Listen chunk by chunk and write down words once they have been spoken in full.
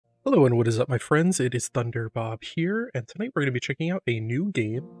Hello and what is up, my friends? It is Thunder Bob here, and tonight we're going to be checking out a new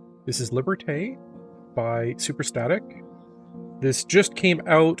game. This is Liberté by Superstatic. This just came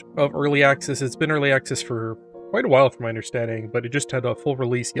out of early access. It's been early access for quite a while from my understanding, but it just had a full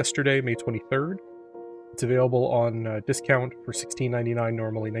release yesterday, May 23rd. It's available on discount for $16.99,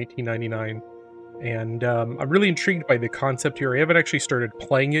 normally $19.99. And I'm really intrigued by the concept here. I haven't actually started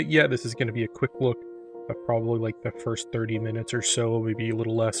playing it yet. This is going to be a quick look of probably like the first 30 minutes or so, maybe a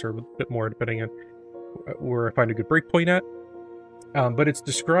little less or a bit more depending on where I find a good breakpoint at. But it's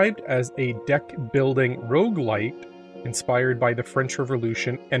described as a deck-building roguelite inspired by the French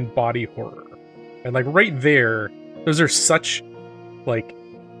Revolution and body horror. And like right there, those are such like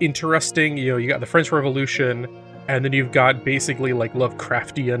interesting, you got the French Revolution, and then you've got basically like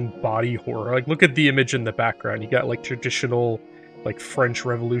Lovecraftian body horror. Like look at the image in the background. You got like traditional like French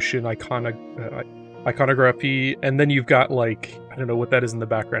Revolution iconography, and then you've got like, I don't know what that is in the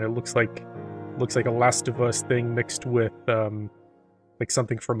background. It looks like a Last of Us thing mixed with like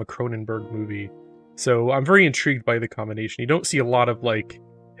something from a Cronenberg movie. So I'm very intrigued by the combination. You don't see a lot of like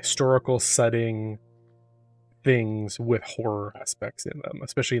historical setting things with horror aspects in them,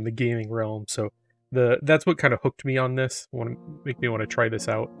 especially in the gaming realm. So that's what kind of hooked me on this. Make me want to try this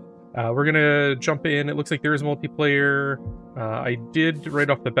out. We're gonna jump in. It looks like there is multiplayer. I did right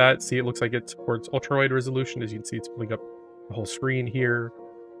off the bat see it looks like it supports ultrawide resolution. As you can see, it's pulling up the whole screen here.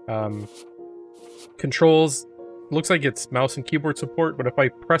 Controls, looks like it's mouse and keyboard support, but if I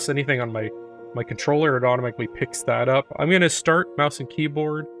press anything on my controller, it automatically picks that up. I'm gonna start mouse and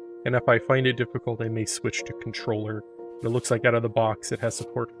keyboard, and if I find it difficult, I may switch to controller. But it looks like out of the box it has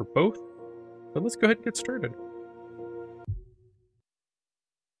support for both. But let's go ahead and get started.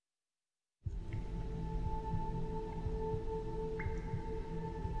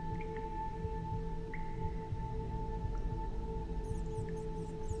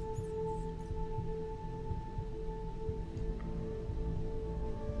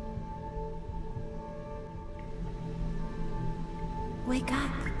 Wake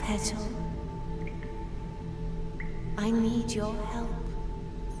up, Petal. I need your help.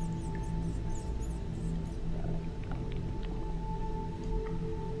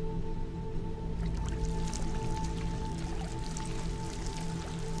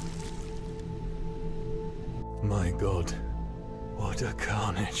 My God, what a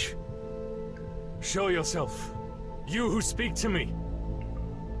carnage. Show yourself, you who speak to me.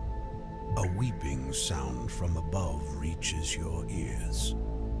 A weeping sound from above reaches your ears.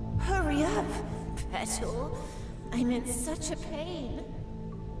 Hurry up, Petal. I'm in such a pain.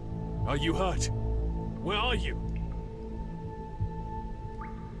 Are you hurt? Where are you?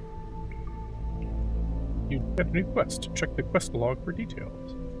 You get a new quest. Check the quest log for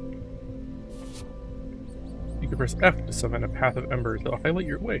details. You can press F to summon a path of embers that'll highlight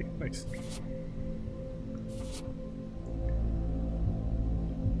your way. Nice.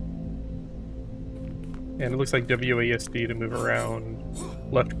 And it looks like WASD to move around,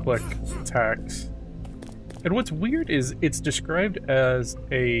 left click, attacks. And what's weird is it's described as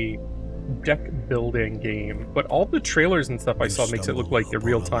a deck building game, but all the trailers and stuff I saw makes it look like a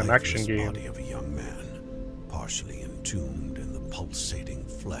real-time action game. Body of a young man, partially entombed in the pulsating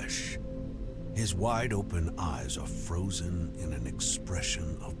flesh. His wide-open eyes are frozen in an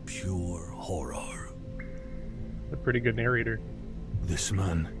expression of pure horror. A pretty good narrator. This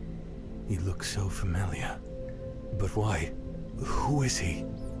man, he looks so familiar. But why? Who is he?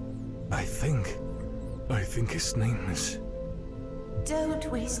 I think his name is... Don't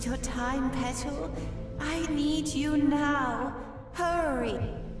waste your time, Petal. I need you now. Hurry.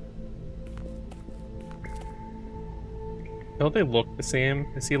 Don't they look the same?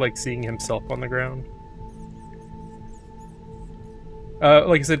 Is he like seeing himself on the ground?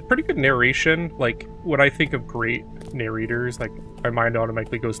 Like I said, pretty good narration. Like, when I think of great narrators, like, my mind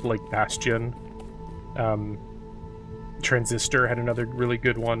automatically goes to, like, Bastion. Transistor had another really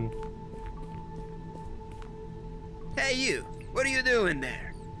good one. Hey, you! What are you doing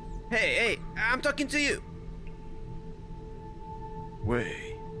there? Hey, I'm talking to you!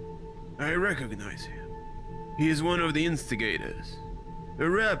 Wait, I recognize him. He is one of the instigators. A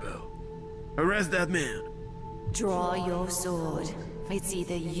rebel. Arrest that man. Draw your sword. It's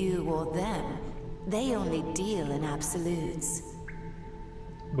either you or them. They only deal in absolutes.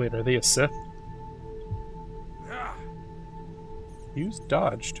 Wait, are they a Sith? Use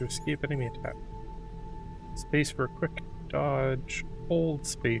dodge to escape enemy attack. Space for a quick dodge. Hold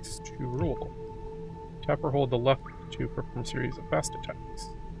space to roll. Tap or hold the left to perform a series of fast attacks.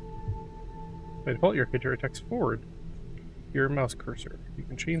 By default, your character attacks forward. Your mouse cursor. You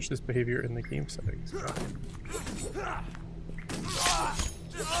can change this behavior in the game settings.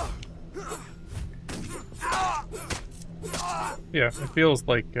 Yeah, it feels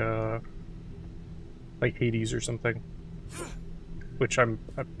like Hades or something. Which I'm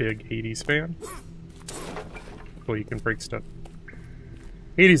a big Hades fan. Well, you can break stuff.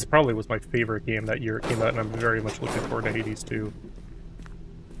 Hades probably was my favorite game that year it came out, and I'm very much looking forward to Hades too.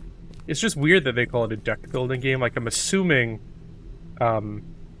 It's just weird that they call it a deck building game. Like, I'm assuming,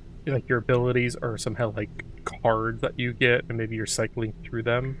 like, your abilities are somehow like cards that you get, and maybe you're cycling through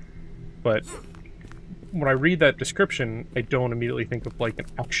them. But when I read that description, I don't immediately think of like an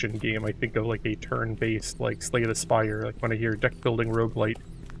action game. I think of like a turn-based, like Slay the Spire. Like when I hear deck building roguelite,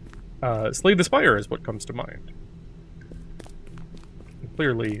 Slay the Spire is what comes to mind. And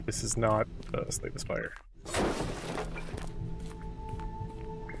clearly, this is not Slay the Spire.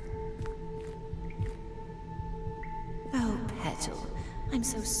 Oh, Petal, I'm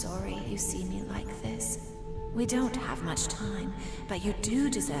so sorry you see me like this. We don't have much time, but you do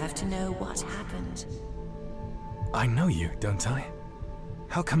deserve to know what happened. I know you, don't I?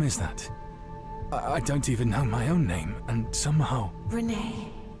 How come is that? I don't even know my own name, and somehow...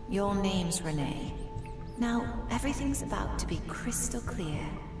 Rene. Your name's Rene. Now, everything's about to be crystal clear.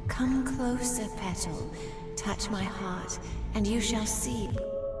 Come closer, Petal. Touch my heart, and you shall see.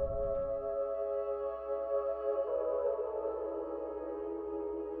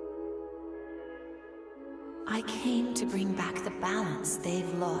 I came to bring back the balance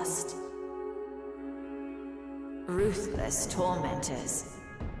they've lost. Ruthless tormentors.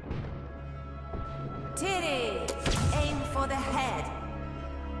 Titty! Aim for the head!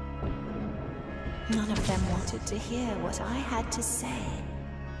 None of them wanted to hear what I had to say.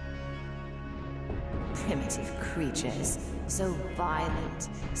 Primitive creatures, so violent,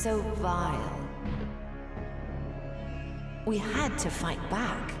 so vile. We had to fight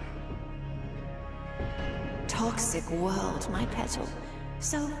back. Toxic world, my Petal.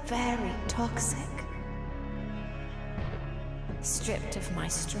 So very toxic. Stripped of my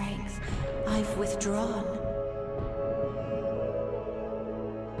strength, I've withdrawn.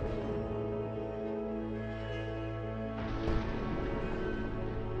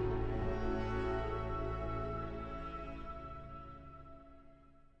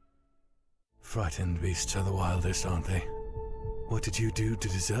 Frightened beasts are the wildest, aren't they? What did you do to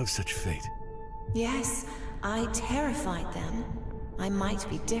deserve such fate? Yes, I terrified them. I might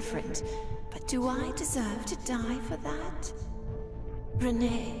be different, but do I deserve to die for that?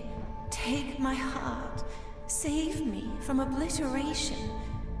 Rene, take my heart. Save me from obliteration.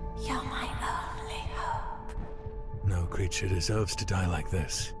 You're my only hope. No creature deserves to die like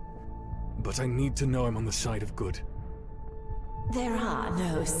this. But I need to know I'm on the side of good. There are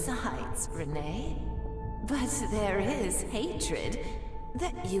no sides, Rene. But there is hatred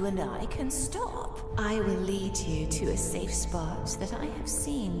that you and I can stop. I will lead you to a safe spot that I have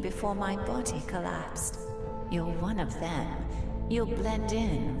seen before my body collapsed. You're one of them. You'll blend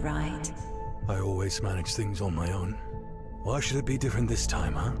in, right? I always manage things on my own. Why should it be different this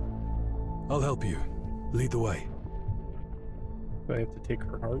time, huh? I'll help you. Lead the way. Do I have to take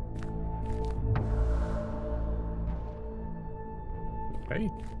her heart? Okay.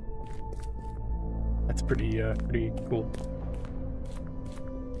 That's pretty cool.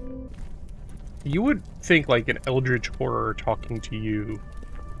 You would think, like, an eldritch horror talking to you,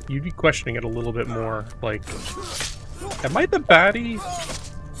 you'd be questioning it a little bit more. Like, am I the baddie?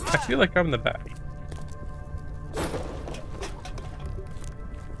 I feel like I'm the baddie.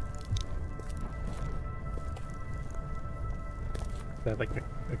 Is that like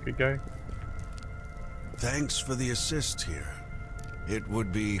a good guy? Thanks for the assist here. It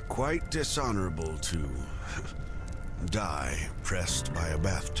would be quite dishonorable to die pressed by a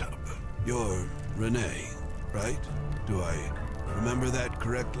bathtub. You're Rene, right? Do I remember that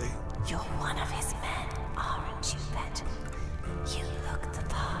correctly? You're one of his men, aren't you, Petal? You look the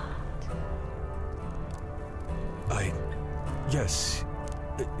part. Yes.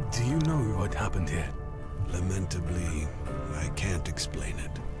 Do you know what happened here? Lamentably, I can't explain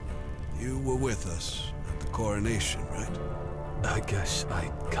it. You were with us at the coronation, right? I guess I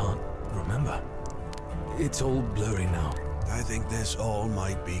can't remember. It's all blurry now. I think this all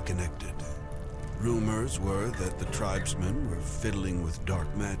might be connected. Rumors were that the tribesmen were fiddling with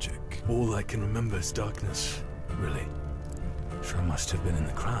dark magic. All I can remember is darkness, really. Sure must have been in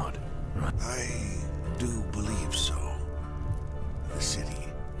the crowd, right? I do believe so. The city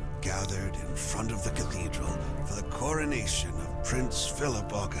gathered in front of the cathedral for the coronation of Prince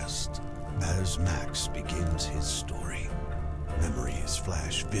Phillip August. As Max begins his story, memories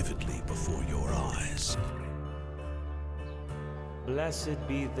flash vividly before your eyes. Blessed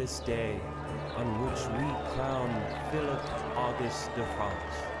be this day on which we crown Philip Auguste de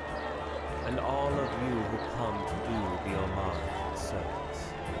France, and all of you who come to do the homage service.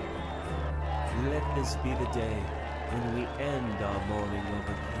 Let this be the day when we end our mourning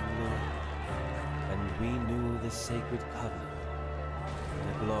over King Louis and renew the sacred covenant in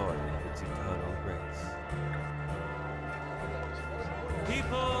the glory of its eternal grace.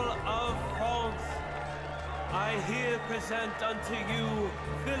 People of France, I here present unto you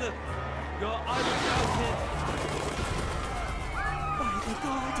Philip, your undoubted... By the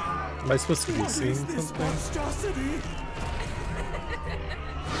God! Am I supposed to be seeing something? Monstrosity?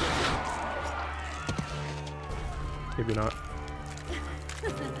 Maybe not.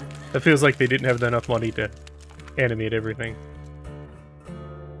 That feels like they didn't have enough money to animate everything.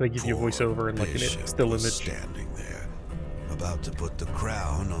 They give you a voiceover and like an Bishop still was image. standing there, about to put the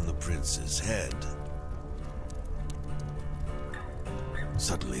crown on the prince's head.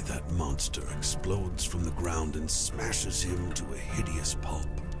 Suddenly that monster explodes from the ground and smashes him to a hideous pulp.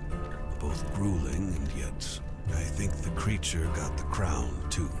 Both grueling and yet, I think the creature got the crown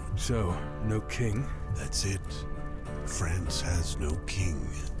too. So, no king? That's it. France has no king.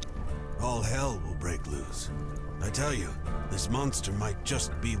 All hell will break loose. I tell you, this monster might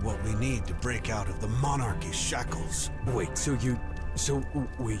just be what we need to break out of the monarchy's shackles. Wait,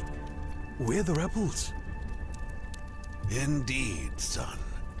 we're the rebels? Indeed, son.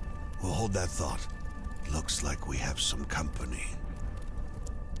 We'll hold that thought. Looks like we have some company.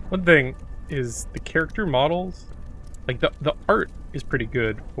 One thing is the character models, like the art is pretty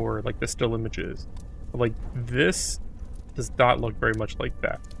good for like the still images. But, like this does not look very much like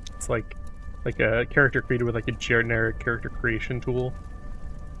that. It's like a character created with like a generic character creation tool.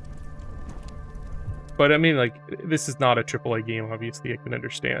 But I mean, like, this is not a AAA game, obviously, I can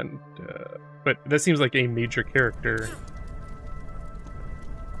understand. But that seems like a major character.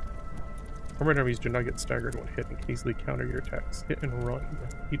 Armored enemies do not get staggered when hit and can easily counter your attacks. Hit and run.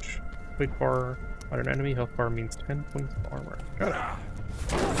 Each plate bar on an enemy health bar means 10 points of armor. Got it.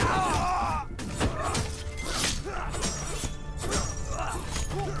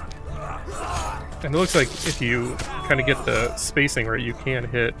 And it looks like if you kind of get the spacing right, you can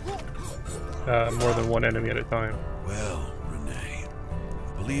hit more than one enemy at a time. Well, Rene,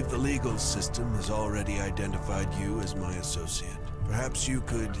 I believe the legal system has already identified you as my associate. Perhaps you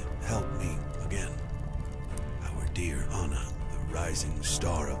could help me again. Our dear Anna, the rising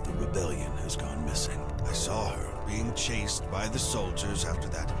star of the rebellion, has gone missing. I saw her being chased by the soldiers after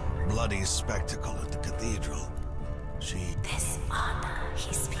that bloody spectacle at the cathedral. This Anna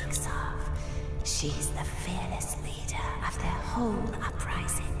he speaks of, she's the fearless leader of their whole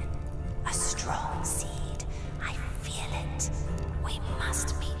uprising. A strong seed. I feel it. We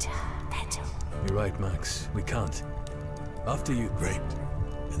must meet her, Petal. You're right, Max. We can't. After you... Great.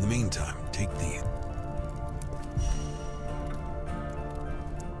 In the meantime, take these.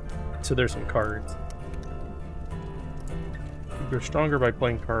 So there's some cards. You grow stronger by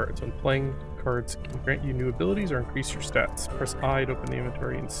playing cards. When playing cards can grant you new abilities or increase your stats. Press I to open the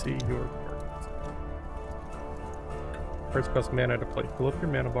inventory and see your cards. Cards cost mana to play. Fill up your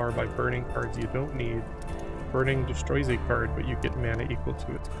mana bar by burning cards you don't need. Burning destroys a card, but you get mana equal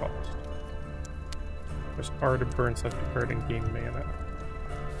to its cost. Press R to burn such a card and gain mana.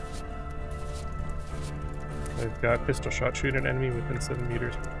 I've got pistol shot. Shoot an enemy within 7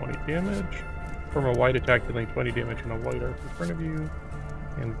 meters for 20 damage. Perform a wide attack dealing 20 damage on a white arc in front of you.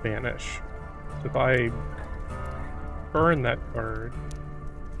 And vanish. So if I burn that card...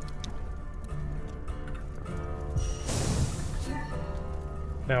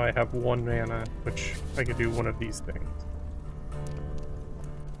 Now I have 1 mana, which I can do one of these things.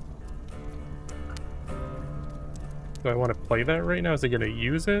 Do I want to play that right now? Is it going to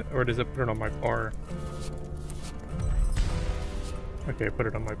use it, or does it put it on my bar? Okay, put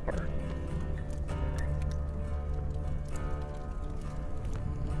it on my bar.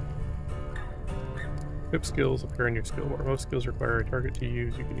 Equip skills appear in your skill bar. Most skills require a target to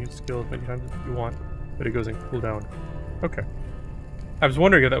use. You can use skill as many times as you want, but it goes in cooldown. Okay. I was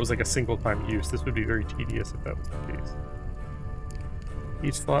wondering if that was like a single time use. This would be very tedious if that was the case.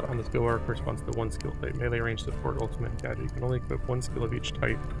 Each slot on the skill bar corresponds to 1 skill type. Melee range support ultimate gadget. You can only equip 1 skill of each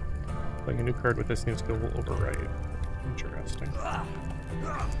type. Playing a new card with this same skill will override. Interesting.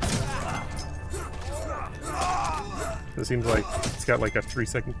 So it seems like it's got like a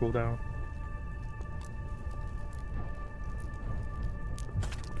 3-second cooldown.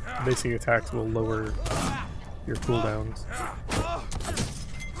 Basing attacks will lower your cooldowns.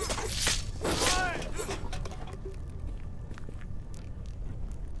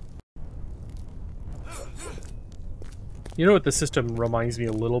 You know what the system reminds me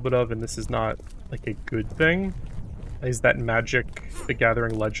a little bit of, and this is not like a good thing, is that magic the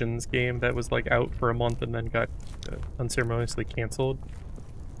Gathering Legends game that was like out for a month and then got unceremoniously canceled.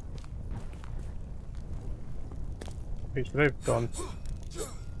 Wait, should I have gone?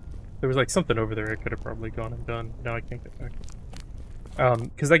 There was like something over there I could have probably gone and done. Now I can't get back.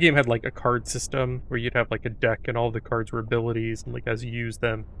 Because that game had like a card system where you'd have like a deck and all the cards were abilities, and like as you use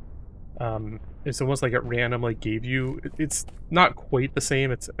them, it's almost like it randomly gave you. It's not quite the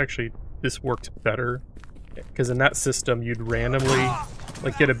same. It's actually, this worked better because in that system you'd randomly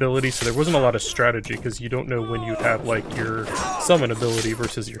like get abilities, so there wasn't a lot of strategy because you don't know when you'd have like your summon ability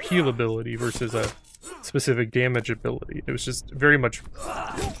versus your heal ability versus a specific damage ability. It was just very much.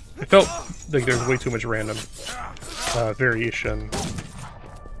 It felt like there was way too much random variation.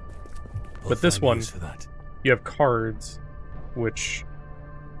 But this one, you have cards, which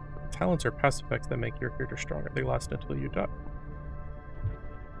talents are passive effects that make your character stronger. They last until you die.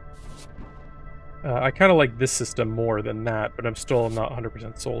 I kind of like this system more than that, but I'm still not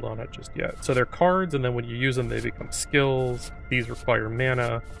 100% sold on it just yet. So they're cards, and then when you use them, they become skills. These require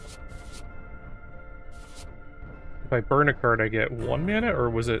mana. If I burn a card, I get 1 mana, or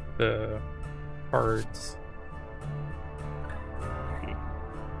was it the cards?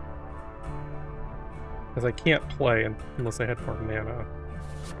 Because I can't play unless I had more mana.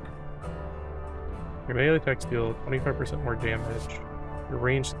 Your melee attacks deal 25% more damage. Your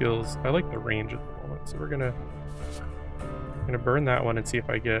range skills, I like the range at the moment, so we're gonna burn that one and see if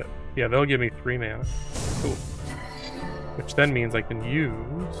I get. Yeah, they'll give me 3 mana. Cool. Which then means I can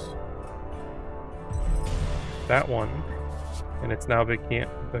use that one, and it's now became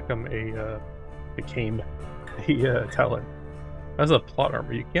a talent. That's a plot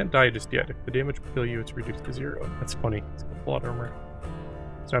armor. You can't die just yet. If the damage will kill you, it's reduced to 0. That's funny. It's got plot armor.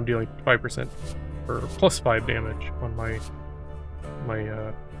 So I'm dealing 5% or plus 5 damage on my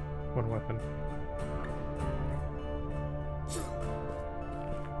one weapon.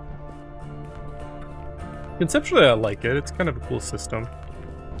 Conceptually, I like it. It's kind of a cool system.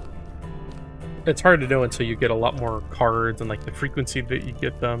 It's hard to know until you get a lot more cards and like the frequency that you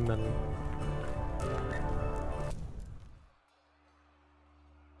get them and.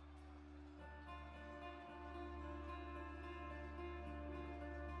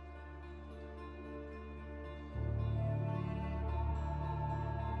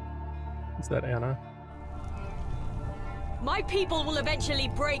 Is that Anna? My people will eventually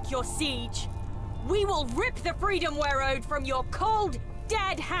break your siege. We will rip the freedom we're owed from your cold,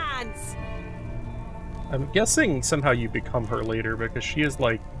 dead hands. I'm guessing somehow you become her later because she is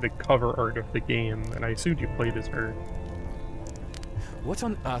like the cover art of the game, and I assumed you played as her. What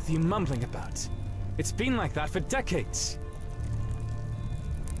on earth are you mumbling about? It's been like that for decades.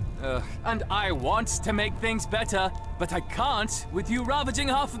 And I want to make things better, but I can't with you ravaging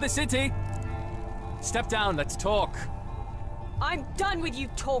half of the city. Step down, let's talk. I'm done with you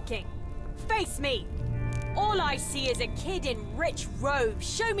talking. Face me. All I see is a kid in rich robes.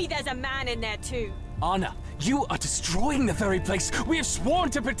 Show me there's a man in there too. Anna, you are destroying the very place we have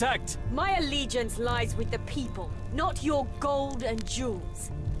sworn to protect. My allegiance lies with the people, not your gold and jewels.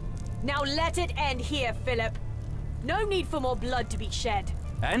 Now let it end here, Phillip. No need for more blood to be shed.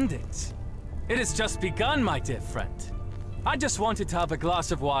 End it? It has just begun, my dear friend. I just wanted to have a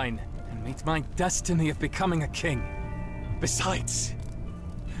glass of wine and meet my destiny of becoming a king. Besides,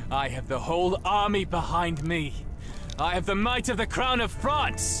 I have the whole army behind me. I have the might of the crown of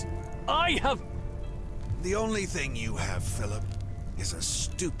France. I have... The only thing you have, Phillip, is a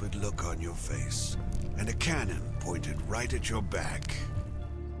stupid look on your face and a cannon pointed right at your back.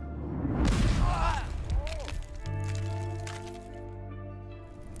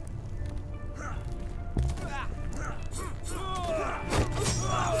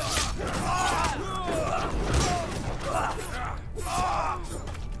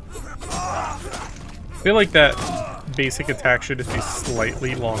 I feel like that basic attack should just be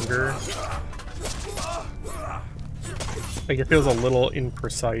slightly longer. Like it feels a little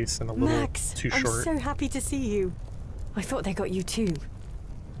imprecise and a little Max, too short. I'm so happy to see you. I thought they got you too.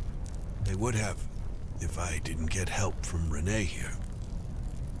 They would have, if I didn't get help from Rene here.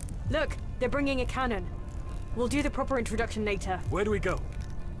 Look, they're bringing a cannon. We'll do the proper introduction later. Where do we go?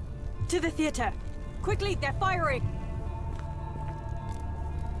 To the theater. Quickly, they're firing.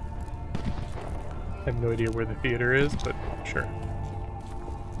 I have no idea where the theater is, but sure.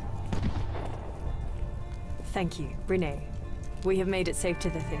 Thank you, Rene. We have made it safe to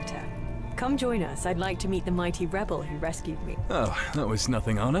the theater. Come join us. I'd like to meet the mighty rebel who rescued me. Oh, that was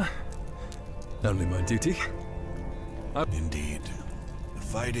nothing, Anna. Only my duty. Indeed. The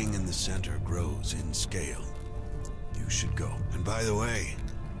fighting in the center grows in scale. You should go. And by the way,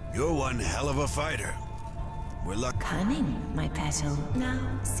 you're one hell of a fighter. We're lucky. Cunning, my petal. Now,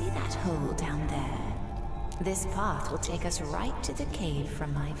 see that hole down there? This path will take us right to the cave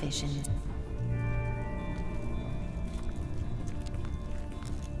from my vision.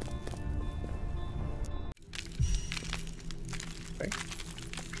 Okay.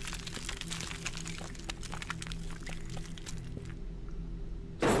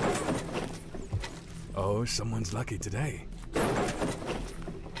 Oh, someone's lucky today.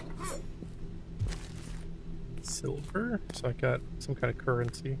 Silver, so I got some kind of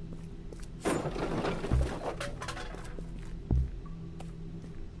currency.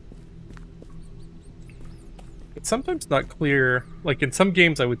 It's sometimes not clear, like in some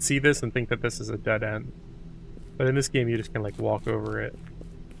games I would see this and think that this is a dead end, but in this game you just can like walk over it.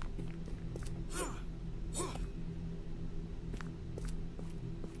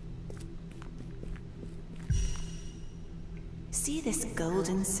 See this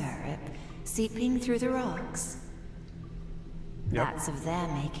golden syrup seeping through the rocks? Yep. That's of their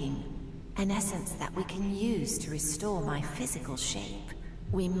making. An essence that we can use to restore my physical shape.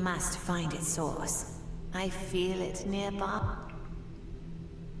 We must find its source. I feel it nearby.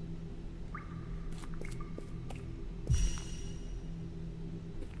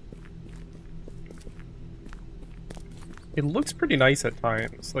 It looks pretty nice at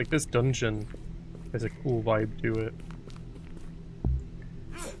times. Like this dungeon has a cool vibe to it.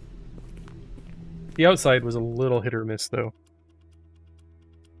 The outside was a little hit or miss though.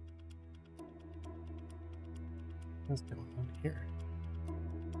 What's going on here?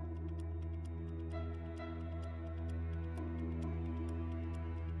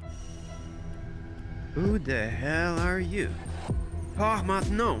 Who the hell are you? Pas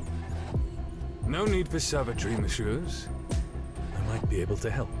maintenant. No need for savagery, messieurs. I might be able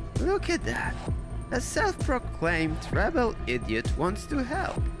to help. Look at that. A self-proclaimed rebel idiot wants to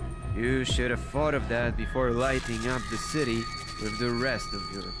help. You should have thought of that before lighting up the city with the rest of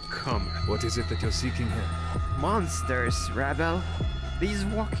your comrades. What is it that you're seeking here? Monsters, rebel. These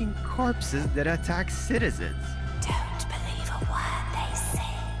walking corpses that attack citizens. Don't believe a word they say,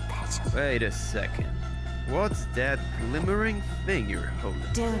 Petal. Wait a second. What's that glimmering thing you're holding?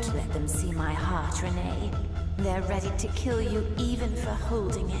 Don't let them see my heart, Rene. They're ready to kill you even for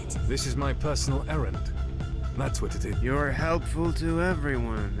holding it. This is my personal errand. That's what it is. You're helpful to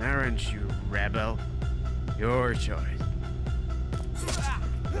everyone, aren't you, rebel? Your choice.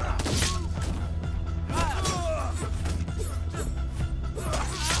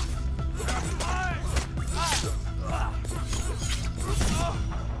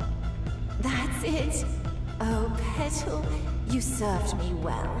 That's it. Oh, Petal, you served me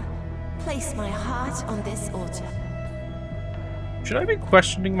well. Place my heart on this altar. Should I be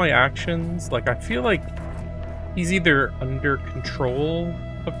questioning my actions? Like, I feel like he's either under control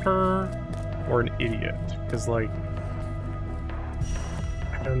of her or an idiot. Because, like,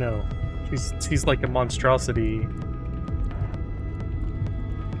 I don't know. He's like a monstrosity.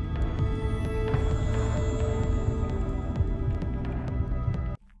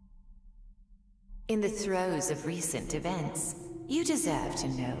 In the throes of recent events, you deserve to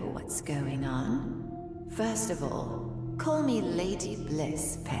know what's going on. First of all, call me Lady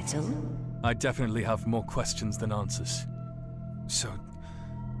Bliss, Petal. I definitely have more questions than answers. So,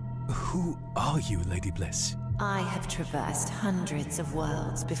 who are you, Lady Bliss? I have traversed hundreds of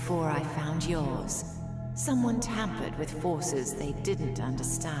worlds before I found yours. Someone tampered with forces they didn't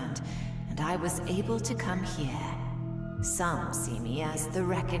understand, and I was able to come here. Some see me as the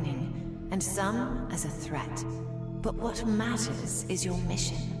reckoning, and some as a threat. But what matters is your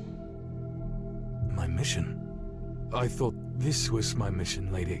mission. My mission? I thought this was my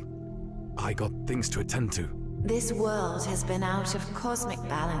mission, lady. I got things to attend to. This world has been out of cosmic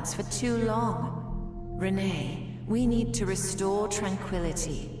balance for too long. Rene, we need to restore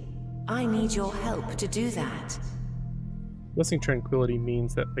tranquility. I need your help to do that. Blessing tranquility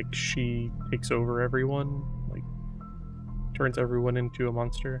means that, like, she takes over everyone, like, turns everyone into a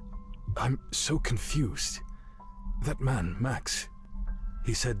monster. I'm so confused. That man, Max,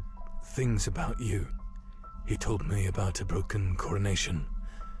 he said things about you. He told me about a broken coronation,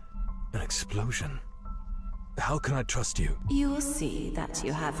 an explosion. How can I trust you? You'll see that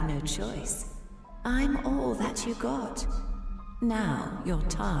you have no choice. I'm all that you got. Now, your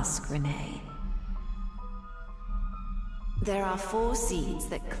task, Rene. There are 4 seeds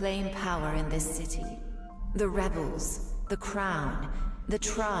that claim power in this city. The rebels, the crown, the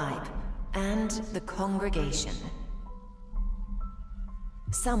tribe, and the congregation.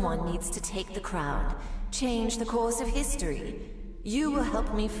 Someone needs to take the crown, change the course of history. You will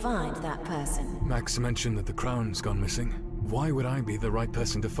help me find that person. Max mentioned that the crown's gone missing. Why would I be the right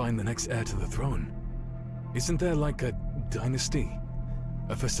person to find the next heir to the throne? Isn't there like a dynasty?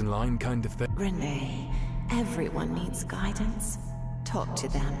 A first in line kind of thing? Rene, everyone needs guidance. Talk to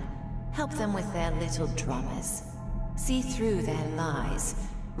them. Help them with their little dramas. See through their lies.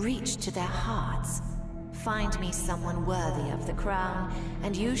 Reach to their hearts. Find me someone worthy of the crown,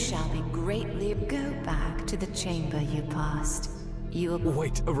 and you shall be greatly... Go back to the chamber you passed. You'll...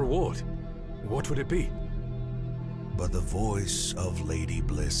 Wait, a reward? What would it be? But the voice of Lady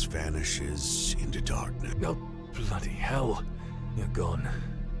Bliss vanishes into darkness. Oh, bloody hell. You're gone.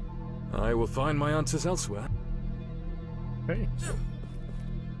 I will find my answers elsewhere. Okay.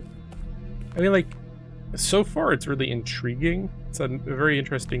 I mean, like, so far it's really intriguing. It's a very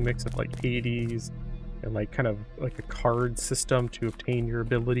interesting mix of, like, 80s and, like, kind of like a card system to obtain your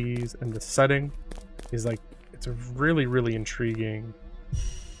abilities, and the setting is, like, it's really, really intriguing.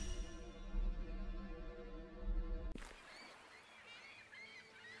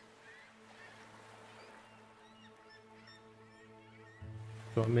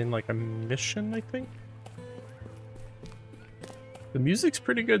 So I'm in, like, a mission, I think? The music's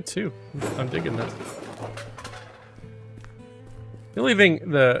pretty good, too. I'm digging this. The only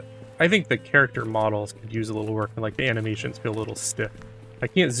thing, I think the character models could use a little work, and, like, the animations feel a little stiff. I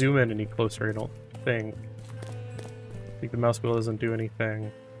can't zoom in any closer, I don't think. I think the mouse wheel doesn't do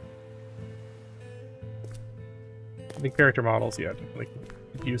anything. The character models, yeah, definitely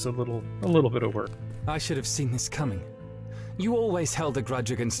could use a little bit of work. I should have seen this coming. You always held a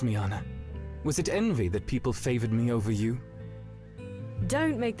grudge against me, Anna. Was it envy that people favored me over you?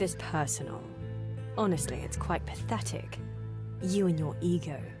 Don't make this personal. Honestly, it's quite pathetic. You and your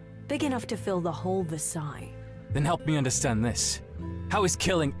ego. Big enough to fill the whole Versailles. Then help me understand this. How is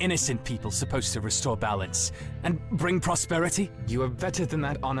killing innocent people supposed to restore balance and bring prosperity? You are better than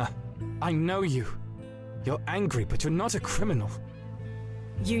that, Anna. I know you. You're angry, but you're not a criminal.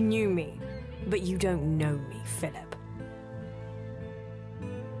 You knew me, but you don't know me, Philip.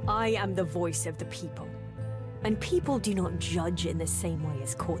 I am the voice of the people. And people do not judge in the same way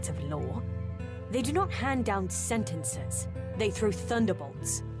as courts of law. They do not hand down sentences. They throw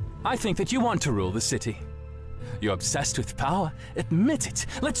thunderbolts. I think that you want to rule the city. You're obsessed with power. Admit it.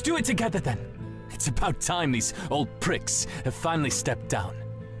 Let's do it together then. It's about time these old pricks have finally stepped down.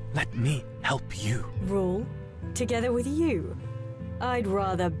 Let me help you. Rule? Together with you? I'd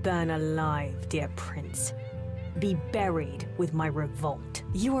rather burn alive, dear prince. Be buried with my revolt.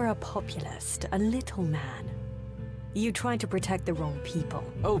 You are a populist, a little man. You try to protect the wrong people.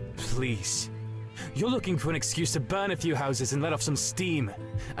 Oh, please. You're looking for an excuse to burn a few houses and let off some steam.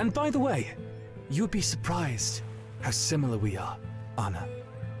 And by the way, you'd be surprised how similar we are, Anna.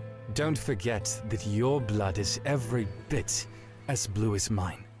 Don't forget that your blood is every bit as blue as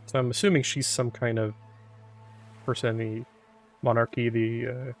mine. So I'm assuming she's some kind of person in the monarchy,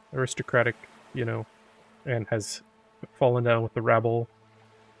 the aristocratic, you know, and has fallen down with the rabble.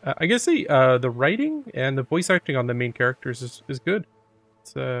 I guess the writing and the voice acting on the main characters is good.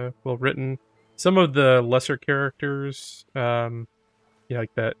 It's well written. Some of the lesser characters, yeah,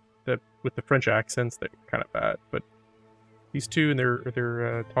 like that with the French accents, they're kind of bad. But these two and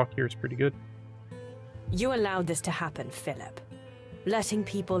their talk here is pretty good. You allowed this to happen, Philip. Letting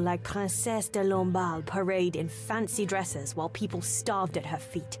people like Princesse de Lamballe parade in fancy dresses while people starved at her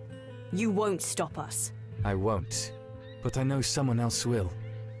feet. You won't stop us. I won't, but I know someone else will.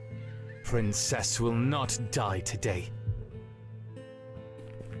 Princess will not die today.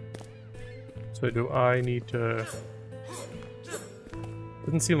 So do I need to...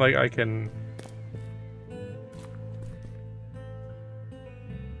 Doesn't seem like I can...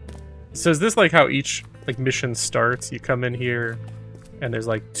 So is this like how each like mission starts? You come in here and there's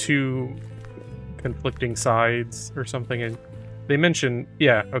like two conflicting sides or something, and they mention...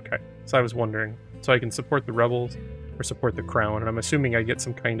 Yeah, okay. So I was wondering. So I can support the rebels or support the crown, and I'm assuming I get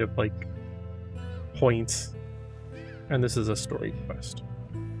some kind of like points, and this is a story quest.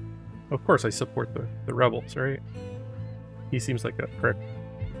 Of course I support the rebels, right? He seems like a prick.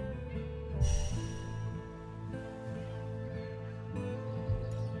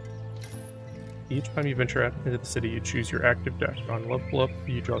 Each time you venture out into the city, you choose your active deck. On level up,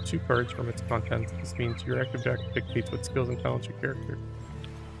 you draw 2 cards from its contents. This means your active deck dictates what skills and talents your character.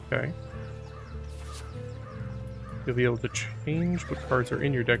 Okay. You'll be able to change what cards are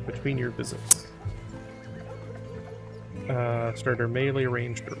in your deck between your visits. Starter melee,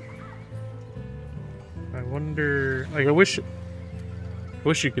 ranged. I wonder... Like, I wish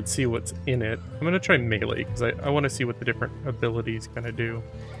you could see what's in it. I'm gonna try melee, because I want to see what the different abilities kind of do.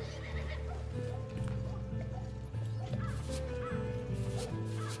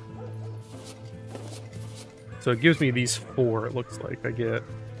 So it gives me these 4, it looks like. I get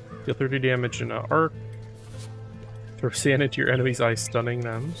deal 30 damage in an arc, Throw sand into your enemy's eyes, stunning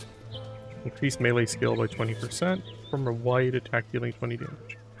them. Increase melee skill by 20%. From a wide attack, dealing 20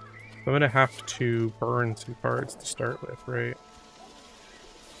 damage. I'm gonna have to burn some cards to start with, right?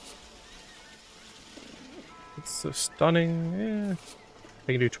 It's so stunning.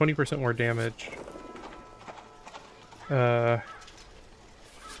 I can do 20% more damage.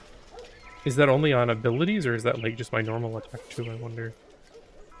 Is that only on abilities, or is that like just my normal attack too, I wonder?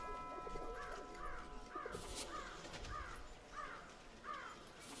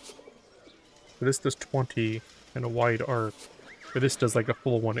 So this does 20 and a wide arc. But this does like a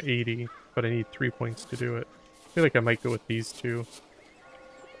full 180, but I need 3 points to do it. I feel like I might go with these two.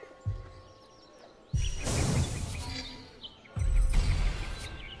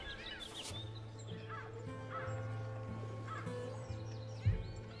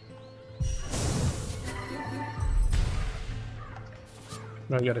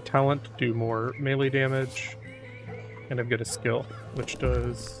 Now I got a talent to do more melee damage, and I've got a skill, which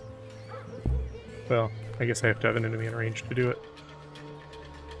does... Well, I guess I have to have an enemy in range to do it.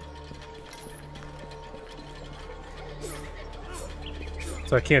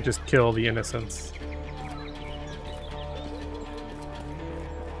 So I can't just kill the innocents.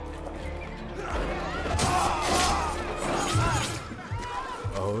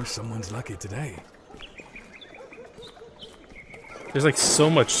 Oh, someone's lucky today. There's like so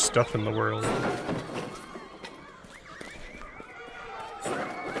much stuff in the world.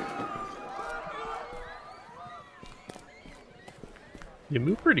 You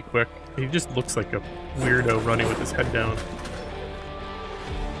move pretty quick. He just looks like a weirdo running with his head down.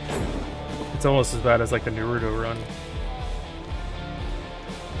 It's almost as bad as like a Naruto run.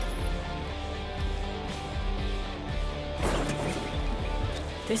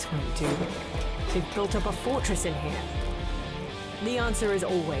 This won't do. They've built up a fortress in here. The answer is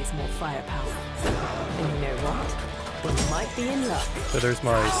always more firepower. And you know what? We might be in luck. So there's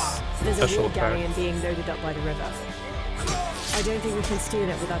my There's a special war attack. galleon being loaded up by the river. I don't think we can steal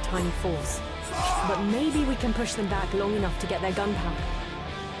it with our tiny force. But maybe we can push them back long enough to get their gunpowder.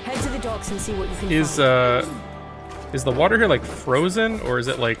 Head to the docks and see what you can find. Is the water here like frozen, or is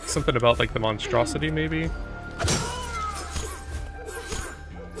it like something about like the monstrosity maybe?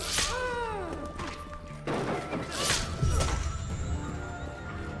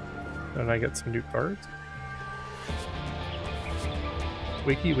 And I get some new cards.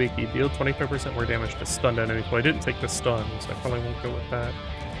 Wakey Wakey, deal 25% more damage to stunned enemies. Well, I didn't take the stun, so I probably won't go with that.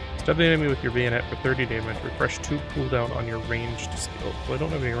 Stab the enemy with your bayonet for 30 damage. Refresh 2 cooldown on your ranged skills. Well, I don't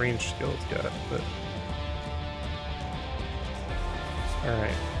have any ranged skills yet, but...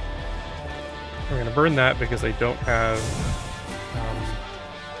 Alright. We're gonna burn that because I don't have...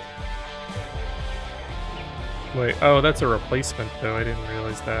 Wait, oh, that's a replacement though. I didn't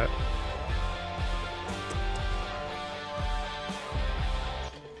realize that.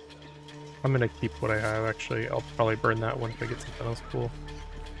 I'm gonna keep what I have, actually. I'll probably burn that one if I get something else cool.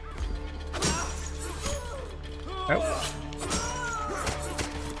 Ow.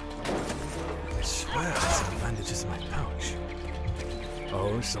 I swear I had some bandages in my pouch.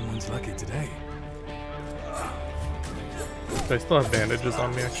 Oh, someone's lucky today. I still have bandages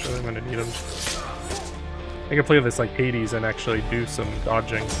on me, actually. I'm gonna need them. I can play this like Hades and actually do some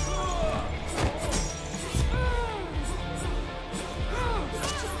dodging.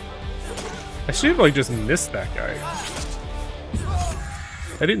 I should have like just missed that guy.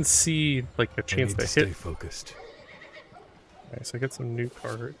 I didn't see like a chance to hit. Stay focused. Okay, so I get some new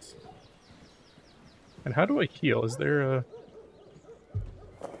cards. And how do I heal? Is there a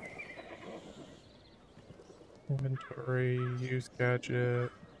inventory, use gadget?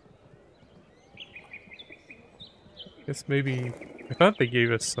 I guess maybe I thought they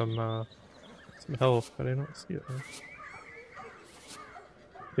gave us some health, but I don't see it there.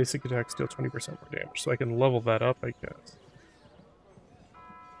 Basic attacks deal 20% more damage, so I can level that up, I guess.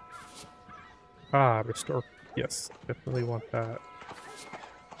 Ah, restore. Yes, definitely want that.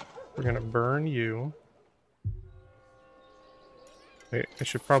 We're gonna burn you. Wait, I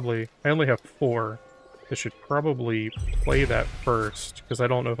should probably... I only have 4. I should probably play that first, because I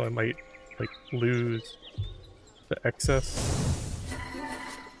don't know if I might, like, lose the excess.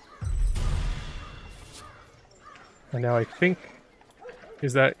 And now I think...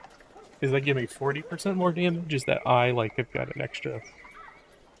 Is that giving me 40% more damage? Is that I, like, have got an extra...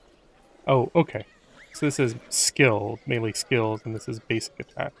 Oh, okay. So this is skill, melee skills, and this is basic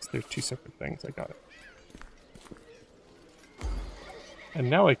attacks. They're 2 separate things. I got it. And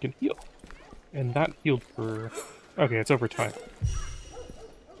now I can heal. And that healed for... Okay, it's over time.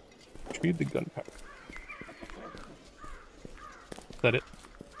 Retrieve the gunpowder. Is that it?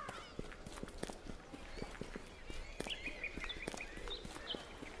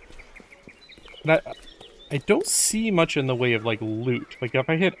 And I don't see much in the way of, like, loot. Like, if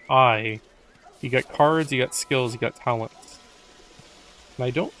I hit I, you got cards, you got skills, you got talents. And I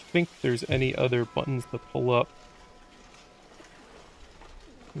don't think there's any other buttons to pull up.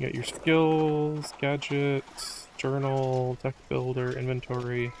 You got your skills, gadgets, journal, deck builder,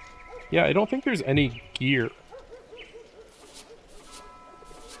 inventory. Yeah, I don't think there's any gear.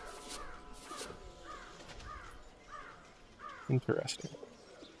 Interesting.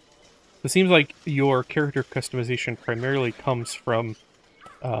 It seems like your character customization primarily comes from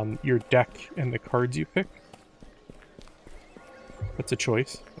your deck and the cards you pick. That's a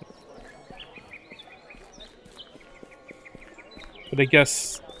choice. But I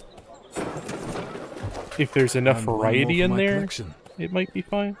guess if there's enough variety in there, it might be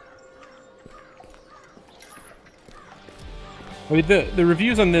fine. I mean, the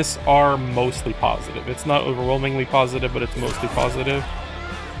reviews on this are mostly positive. It's not overwhelmingly positive, but it's mostly positive.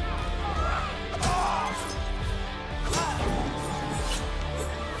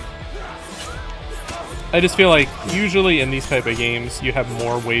 I just feel like usually in these type of games, you have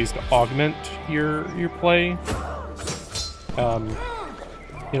more ways to augment your play.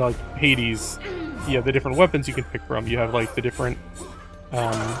 You know, like Hades, you have the different weapons you can pick from. You have like the different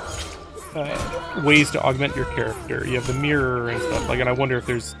ways to augment your character. You have the mirror and stuff. Like, and I wonder if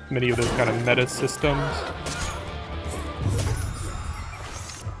there's many of those kind of meta systems.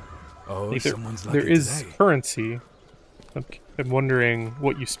 Oh, like someone's there lucky is today. currency. I'm wondering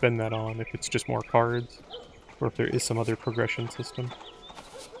what you spend that on, if it's just more cards, or if there is some other progression system.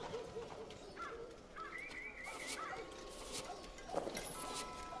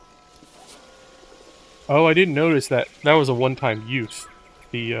 Oh, I didn't notice that. That was a one-time use.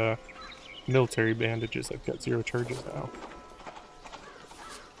 The military bandages, I've got 0 charges now.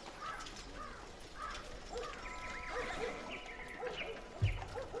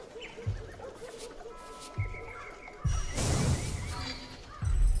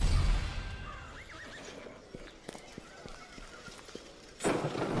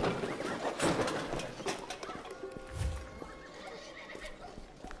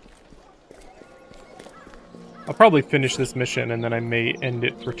 I'll probably finish this mission and then I may end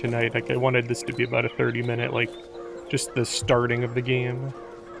it for tonight. Like, I wanted this to be about a 30-minute, like, just the starting of the game.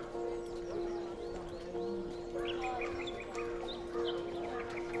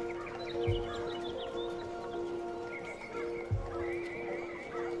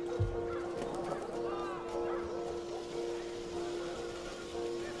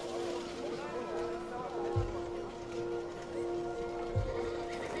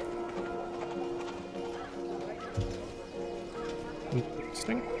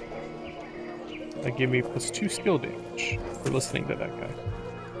 Interesting. That gave me +2 skill damage for listening to that guy.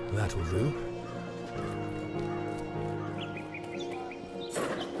 That'll do.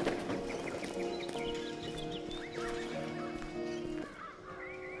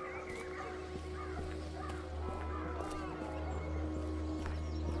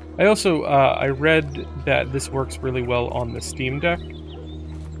 I also, I read that this works really well on the Steam Deck.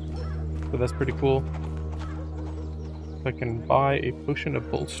 So that's pretty cool. I can buy a potion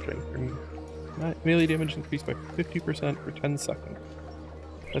of bull strength. Melee damage increased by 50% for 10 seconds.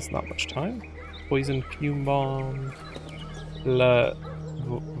 That's not much time. Poison fume bomb. La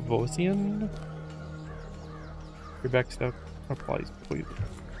Vosian. Your backstab applies poison.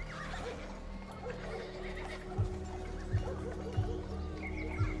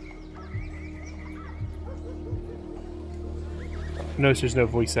 Notice there's no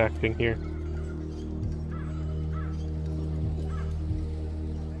voice acting here.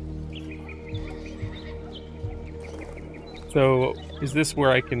 So, is this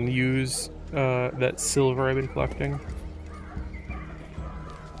where I can use that silver I've been collecting?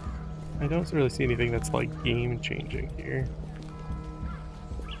 I don't really see anything that's like game-changing here.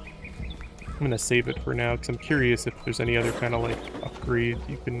 I'm gonna save it for now because I'm curious if there's any other kind of like upgrades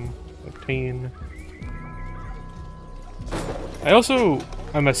you can obtain.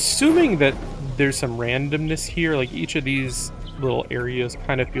 I'm assuming that there's some randomness here. Like each of these little areas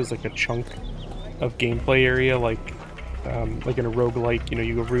kind of feels like a chunk of gameplay area, like in a roguelike, you know,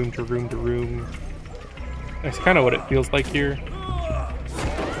 you go room to room to room. That's kind of what it feels like here.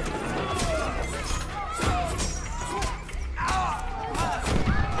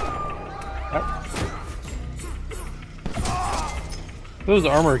 Those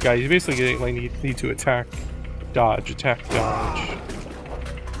armor guys, you basically like need to attack, dodge, attack, dodge.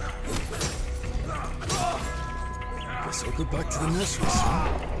 Guess I'll go back to the nursery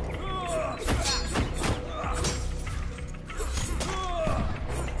soon.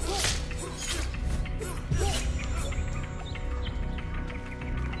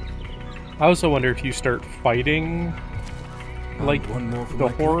 I also wonder if you start fighting like one more for the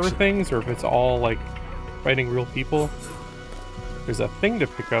my horror collection. things, or if it's all like fighting real people. There's a thing to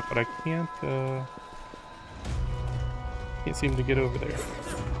pick up, but I can't seem to get over there.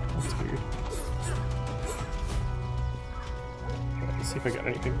 That's weird. Let's see if I got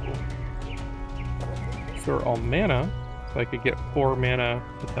anything cool. Store all mana, so I could get 4 mana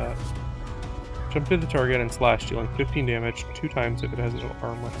with that. Jump to the target and slash, dealing 15 damage 2 times if it has no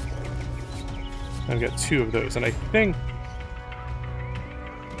armor. I've got 2 of those, and I think...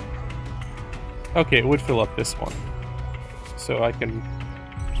 Okay, it would fill up this one. So I can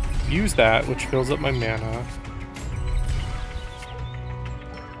use that, which fills up my mana.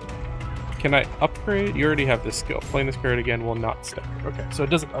 Can I upgrade? You already have this skill. Playing this card again will not stack. Okay, so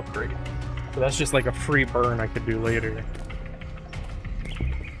it doesn't upgrade. So that's just like a free burn I could do later.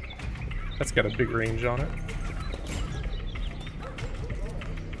 That's got a big range on it.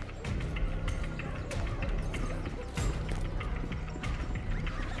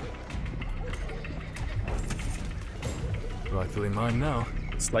 Rightfully mine now.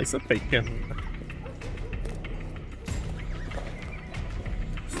 Slice of bacon.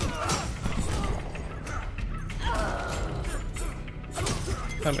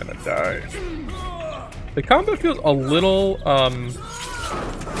 I'm gonna die. The combat feels a little,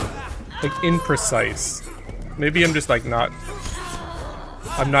 like imprecise. Maybe I'm just like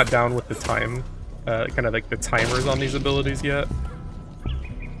I'm not down with the time, kind of like the timers on these abilities yet.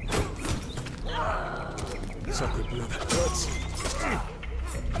 Sacred blood hurts.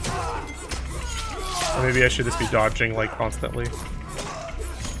 Or maybe I should just be dodging like constantly.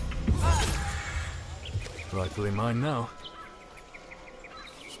 Rightfully mine now.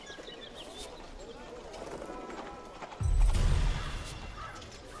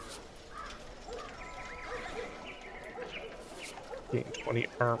 Gain 20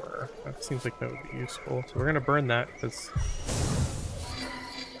 armor. That seems like that would be useful. So we're gonna burn that because...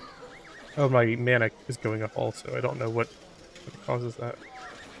 Oh, my mana is going up also. I don't know what causes that.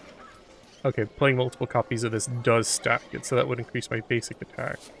 Okay, playing multiple copies of this does stack it, so that would increase my basic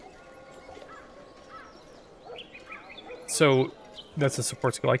attack. So, that's a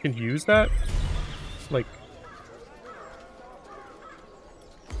support skill. I can use that? Like...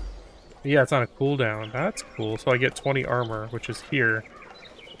 Yeah, it's on a cooldown. That's cool. So I get 20 armor, which is here.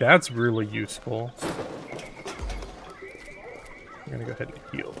 That's really useful. I'm gonna go ahead and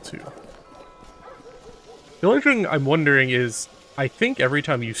heal, too. The only thing I'm wondering is, I think every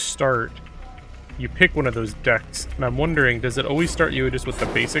time you start, you pick one of those decks, and I'm wondering, does it always start you just with the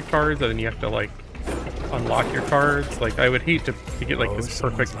basic cards, and then you have to, like, unlock your cards? Like, I would hate to get, like, this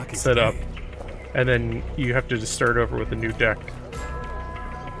perfect setup, and then you have to just start over with a new deck.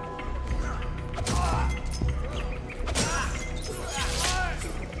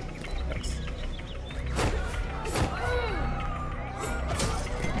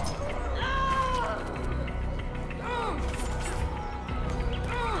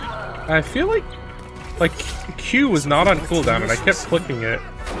 I feel like Q was not on cooldown, and I kept clicking it,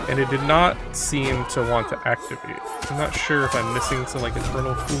 and it did not seem to want to activate. I'm not sure if I'm missing some like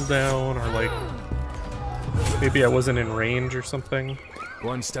internal cooldown, or like maybe I wasn't in range or something.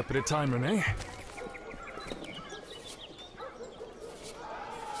 One step at a time, Rene.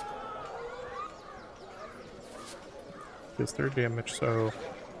 Does 3rd damage, so...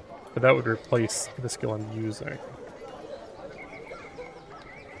 But that would replace the skill I'm using.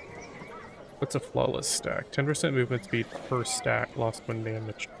 What's a flawless stack? 10% movement speed per stack, lost when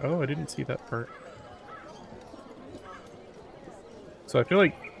damaged. Oh, I didn't see that part. So I feel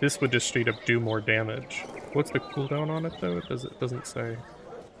like this would just straight up do more damage. What's the cooldown on it though? It doesn't say.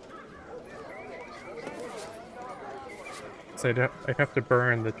 So I'd have to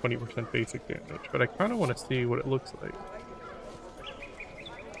burn the 20% basic damage, but I kind of want to see what it looks like.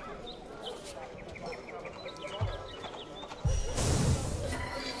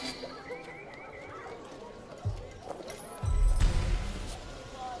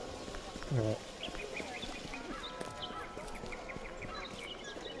 Alright.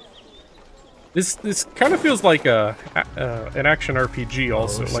 This kind of feels like an action RPG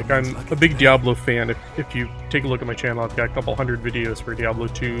also. Like, I'm a big Diablo fan. If you take a look at my channel, I've got a couple hundred videos for Diablo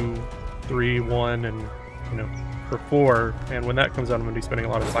 2, 3, 1, and, you know, for 4. And when that comes out, I'm going to be spending a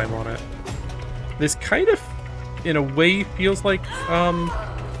lot of time on it. This kind of, in a way, feels like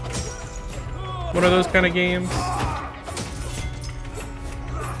one of those kind of games.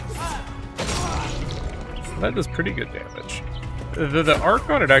 That does pretty good damage. The arc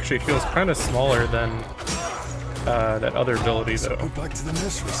on it actually feels kind of smaller than that other ability, though. Go back to the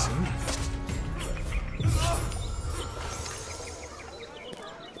nursery soon.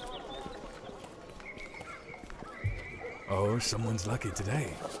 Oh, someone's lucky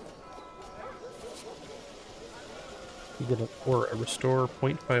today. You get or restore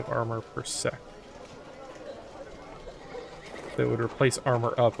 0.5 armor per sec. So it would replace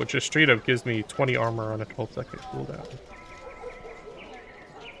armor up, which just straight up gives me 20 armor on a 12-second cooldown.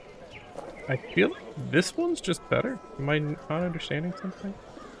 I feel like this one's just better. Am I not understanding something?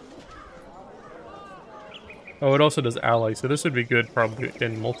 Oh, it also does ally, so this would be good probably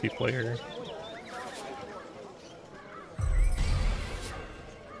in multiplayer.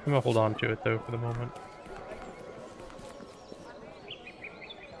 I'm gonna hold on to it though for the moment.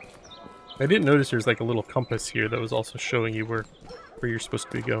 I didn't notice there's like a little compass here that was also showing you where you're supposed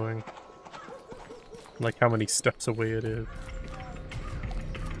to be going. Like how many steps away it is.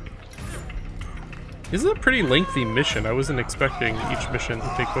 This is a pretty lengthy mission. I wasn't expecting each mission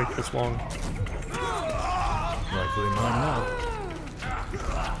to take quite this long. Rightfully mine now.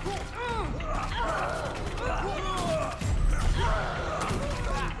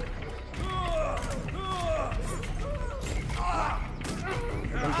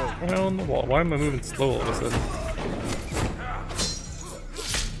 Around the wall. Why am I moving slow all of a sudden?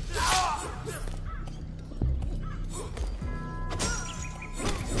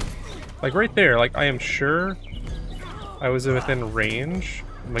 Like right there, like I am sure I was within range.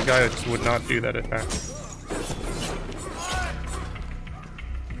 My guy just would not do that attack.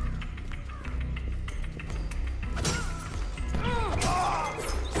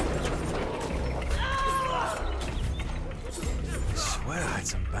 I swear I had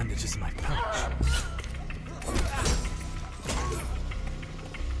some bandages in my pouch.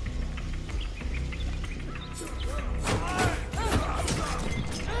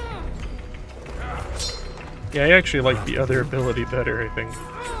 Yeah, I actually like the other ability better, I think.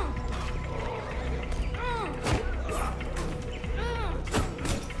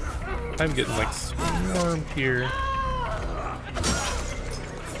 I'm getting like swarmed here.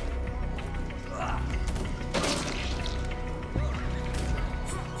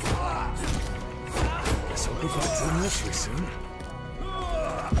 Guess I'll go back to the nursery soon.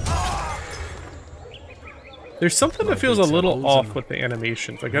 There's something that feels a little off with the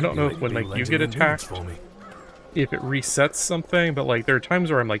animations. Like I don't know if when like you get attacked, if it resets something, but like there are times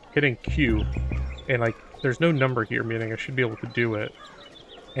where I'm like hitting Q and like there's no number here, meaning I should be able to do it.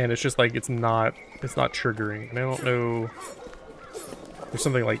 And it's just like it's not triggering. And I don't know, there's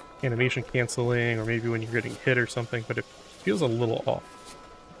something like animation canceling or maybe when you're getting hit or something, but it feels a little off.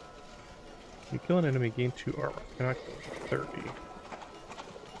 You kill an enemy, gain 2 armor. Cannot kill 30.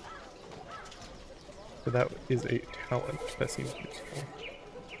 So that is a talent. That seems useful.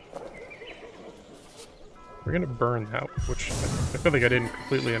 We're gonna burn that, which I feel like I didn't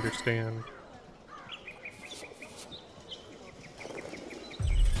completely understand.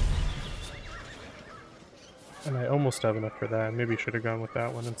 And I almost have enough for that. Maybe I should have gone with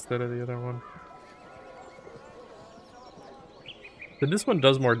that one instead of the other one. But this one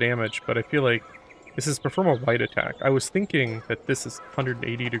does more damage, but I feel like this is perform a wide attack. I was thinking that this is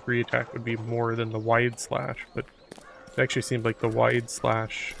 180-degree attack would be more than the wide slash, but it actually seemed like the wide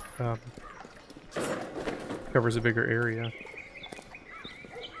slash covers a bigger area.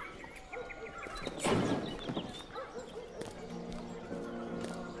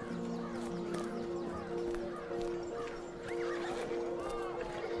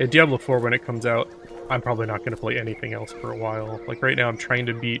 In Diablo 4, when it comes out, I'm probably not going to play anything else for a while. Like right now, I'm trying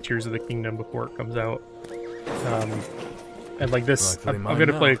to beat Tears of the Kingdom before it comes out. And like this, I'm going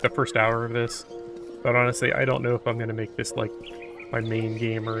to play like the first hour of this. But honestly, I don't know if I'm going to make this like my main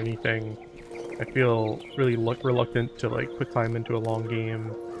game or anything. I feel really reluctant to like put time into a long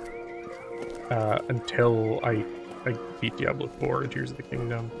game until I beat Diablo 4 and Tears of the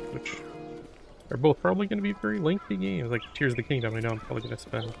Kingdom, which are both probably going to be very lengthy games. Like Tears of the Kingdom, I know I'm probably going to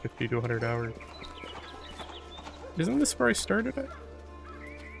spend 50 to 100 hours. Isn't this where I started at?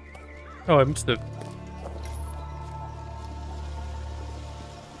 Oh, I must have...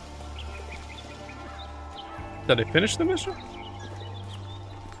 Did I finish the mission?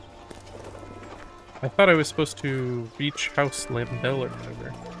 I thought I was supposed to reach House Lambel or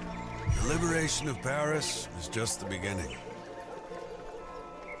whatever. The liberation of Paris is just the beginning.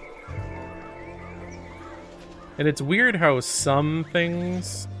 And it's weird how some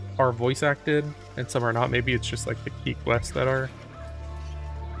things are voice acted and some are not. Maybe it's just like the key quests that are.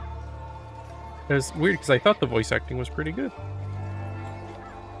 It's weird because I thought the voice acting was pretty good.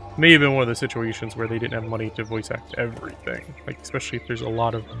 May have been one of the situations where they didn't have money to voice act everything, like especially if there's a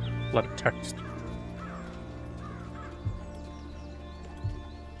lot of text.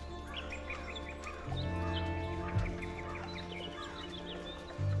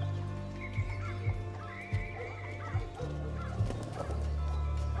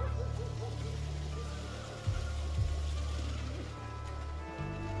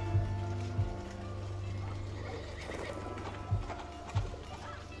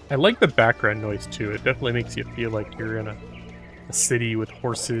 I like the background noise too. It definitely makes you feel like you're in a city with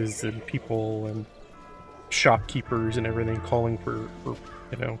horses and people and shopkeepers and everything calling for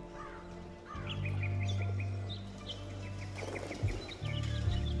you know.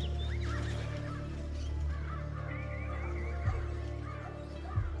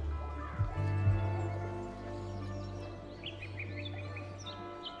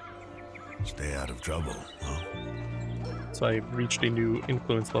 Stay out of trouble, huh? So I reached a new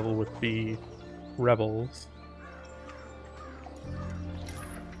influence level with the rebels.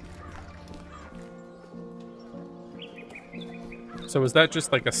 So is that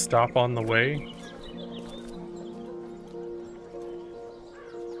just like a stop on the way?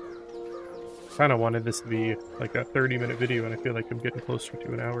 Kinda wanted this to be like a 30-minute video, and I feel like I'm getting closer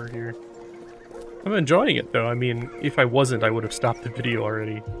to an hour here. I'm enjoying it though. I mean, if I wasn't, I would have stopped the video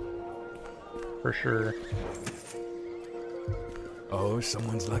already. For sure. Oh,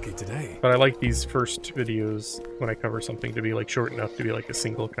 someone's lucky today. But I like these first videos when I cover something to be like short enough to be like a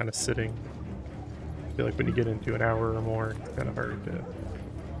single kind of sitting. I feel like when you get into an hour or more, it's kind of hard to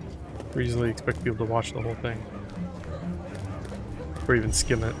reasonably expect people to watch the whole thing. Or even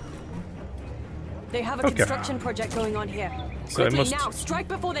skim it. They have a construction project going on here. So Quickly I must... now, strike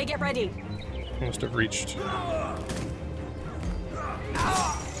before they get ready. I must have reached...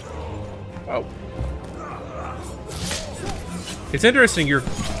 Oh. It's interesting,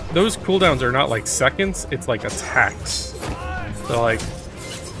 those cooldowns are not like seconds, it's like attacks. So like...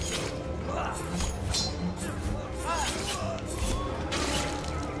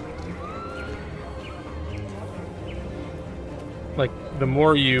 Like, the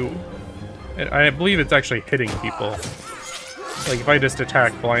more you... I believe it's actually hitting people. Like, if I just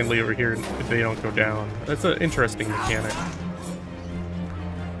attack blindly over here, they don't go down. That's an interesting mechanic.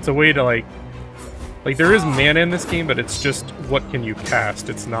 It's a way to, like, there is mana in this game, but it's just what can you cast.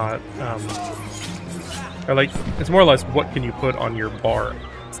 It's not, or like, it's more or less what can you put on your bar.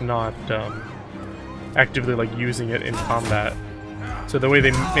 It's not, actively, like, using it in combat. So the way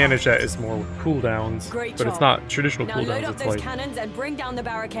they manage that is more with cooldowns, but it's not traditional now cooldowns. load up it's those like cannons and bring down the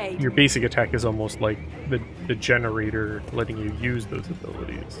barricade. Your basic attack is almost like the generator letting you use those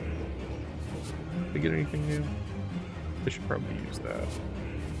abilities. Did I get anything new? I should probably use that.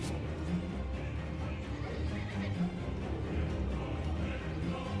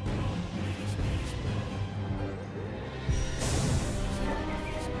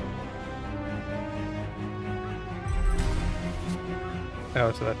 Oh,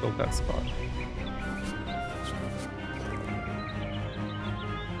 so that built that spot.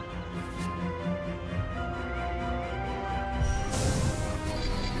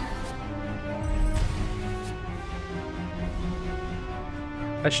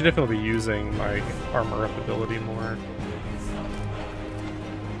 I should definitely be using my armor up ability more.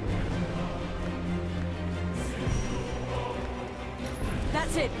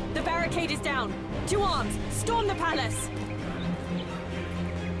 That's it. The barricade is down. 2 arms. Storm the palace.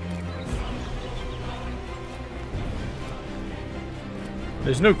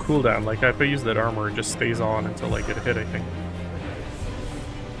 There's no cooldown, like if I use that armor, it just stays on until I get a hit, I think.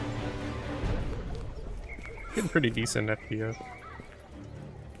 Getting pretty decent FPS.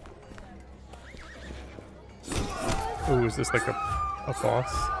 Oh, is this like a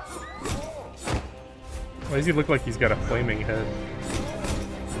boss? Why does he look like he's got a flaming head?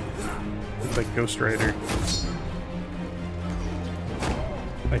 Looks like Ghost Rider.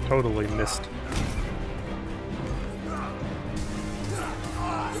 I totally missed.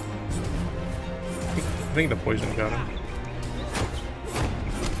 I think the poison got him.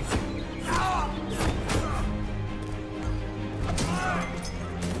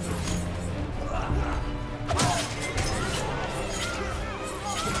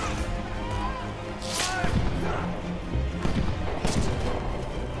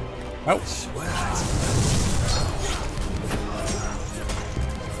 Ouch.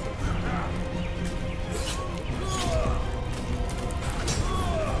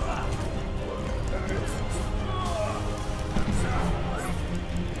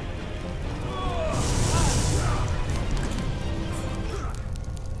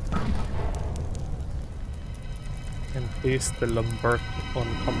 And place the Liberté on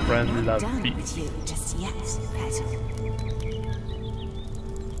comprendre la Done vie. with you just yet, Petal.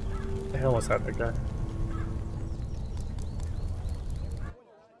 The hell was that guy?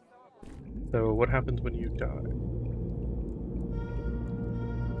 So what happens when you die?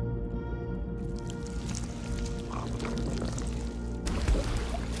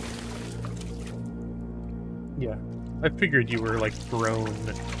 Yeah, I figured you were like thrown.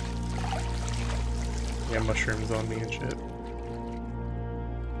 Yeah, mushrooms on me and shit.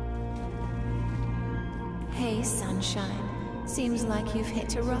 Hey, sunshine. Seems like you've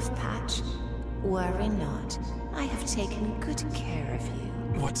hit a rough patch. Worry not. I have taken good care of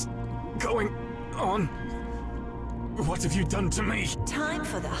you. What's going on? What have you done to me? Time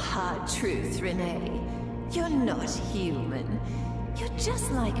for the hard truth, Rene. You're not human. You're just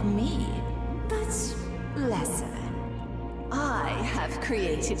like me, but lesser. I have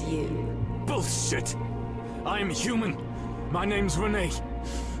created you. Bullshit! I'm human. My name's Rene.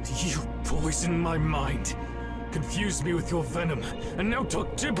 You poisoned my mind. Confused me with your venom, and now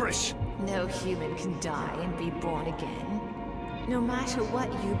talk gibberish! No human can die and be born again. No matter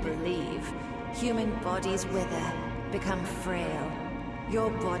what you believe, human bodies wither, become frail. Your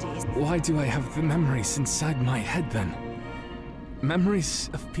bodies... Why do I have the memories inside my head then? Memories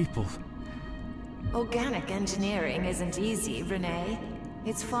of people. Organic engineering isn't easy, Rene.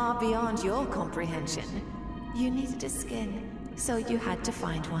 It's far beyond your comprehension. You needed a skin, so you had to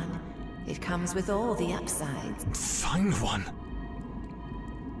find one. It comes with all the upsides. Find one?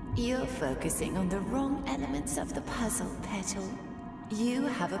 You're focusing on the wrong elements of the puzzle, Petal. You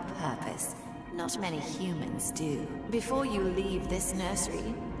have a purpose. Not many humans do. Before you leave this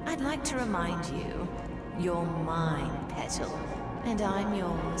nursery, I'd like to remind you, you're mine, Petal, and I'm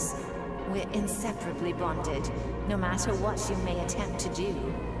yours. We're inseparably bonded, no matter what you may attempt to do.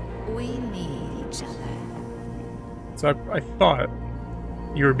 We need each other. So I thought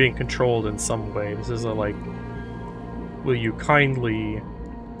you were being controlled in some way. This is a, like, will you kindly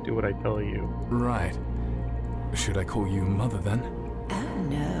do what I tell you? Right. Should I call you Mother then? Oh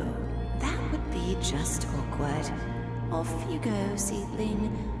no, that would be just awkward. Off you go,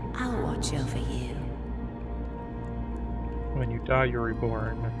 seedling. I'll watch over you. When you die, you're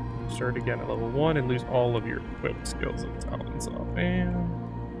reborn. You start again at level 1 and lose all of your equipped skills and talents. Oh man.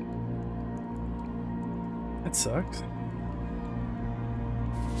 That sucks.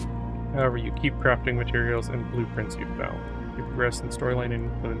 However, you keep crafting materials and blueprints you found. Your progress in storyline and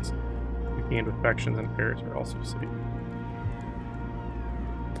influence you gained with factions and pairs are also saved.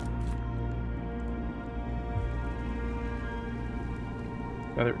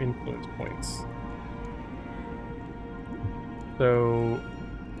 Other influence points. So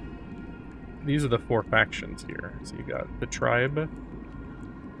these are the 4 factions here. So you got the tribe.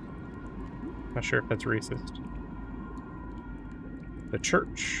 Not sure if that's racist. The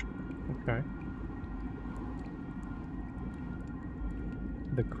church. Okay.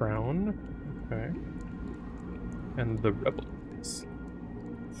 The crown. Okay. And the rebels.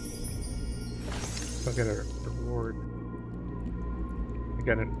 I'll get a reward. I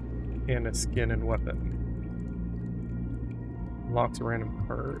got a skin and weapon. Unlocks a random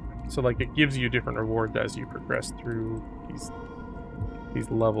card. So like it gives you different rewards as you progress through these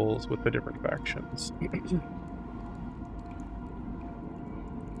levels with the different factions.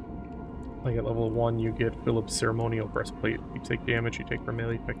 Like at level 1 you get Philip's ceremonial breastplate. You take damage, you take for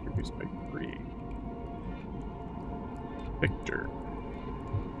melee effect, reduced by 3. Victor.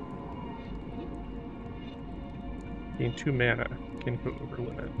 Gain 2 mana. Can go over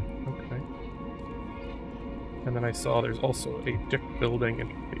limit. Okay. And then I saw there's also a deck building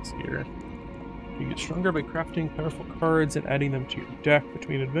interface here. You get stronger by crafting powerful cards and adding them to your deck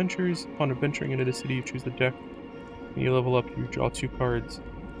between adventures. Upon adventuring into the city, you choose the deck. When you level up, you draw 2 cards.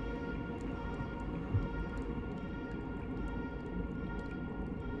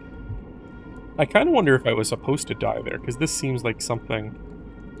 I kind of wonder if I was supposed to die there, because this seems like something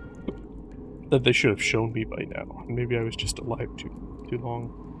that they should have shown me by now. Maybe I was just alive too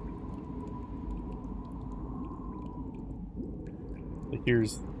long. But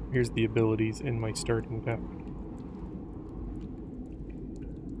here's the abilities in my starting deck.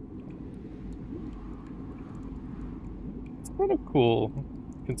 It's kind of cool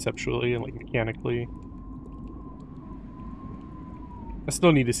conceptually and like mechanically. I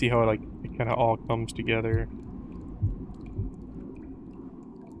still need to see how it kind of all comes together.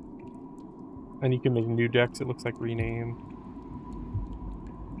 And you can make new decks, it looks like rename.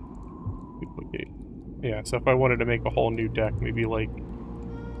 Duplicate. Yeah, so if I wanted to make a whole new deck, maybe like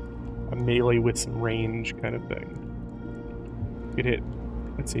a melee with some range kind of thing. You could hit,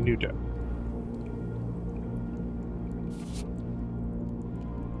 let's say, new deck.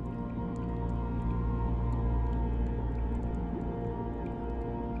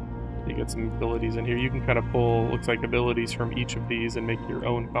 You get some abilities in here. You can kind of pull, looks like, abilities from each of these and make your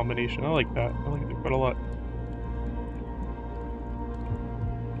own combination. I like that. I like it quite a lot.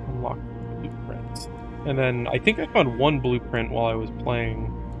 Unlock blueprints. And then I think I found 1 blueprint while I was playing.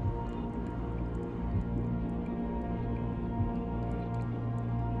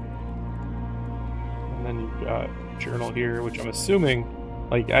 And then you've got journal here, which I'm assuming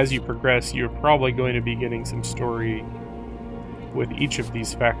like, as you progress, you're probably going to be getting some story with each of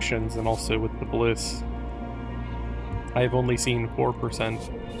these factions and also with the Bliss. I've only seen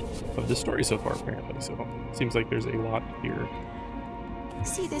 4% of the story so far, apparently, so it seems like there's a lot here.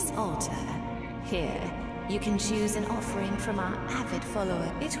 See this altar? Here, you can choose an offering from our avid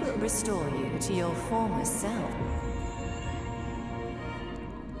follower. It will restore you to your former self.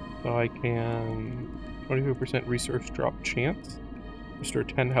 So I can 22% resource drop chance. Restore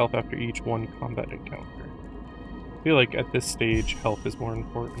 10 health after each one combat encounter. I feel like at this stage, health is more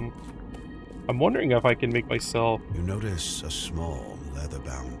important. I'm wondering if I can make myself... You notice a small,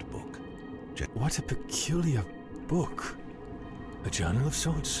 leather-bound book. What a peculiar book. A journal of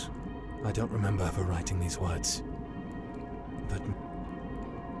sorts? I don't remember ever writing these words. But...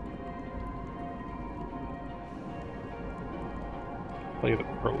 Play the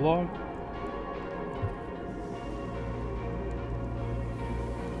prologue?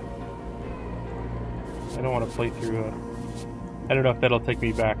 I don't want to play through a... I don't know if that'll take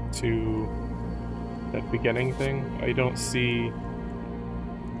me back to that beginning thing. I don't see...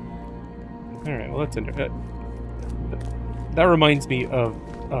 Alright, well that's interesting. That reminds me of...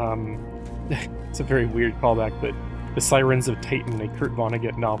 it's a very weird callback, but The Sirens of Titan, a Kurt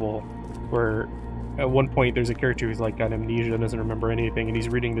Vonnegut novel, where at one point there's a character who's like got amnesia and doesn't remember anything, and he's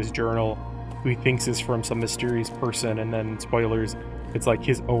reading this journal who he thinks is from some mysterious person, and then, spoilers, it's like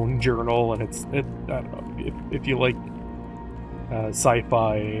his own journal, and I don't know, if you like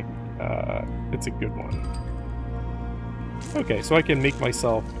sci-fi, it's a good one. Okay, so I can make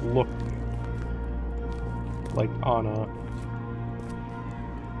myself look like Anna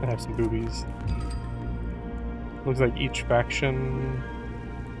and have some boobies. Looks like each faction,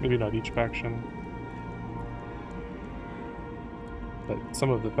 maybe not each faction, but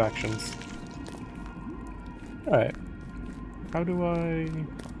some of the factions. Alright, how do I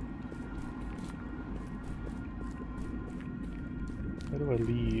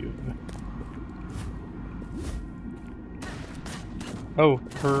leave? Oh,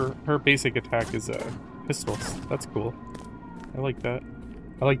 her basic attack is pistols. That's cool. I like that.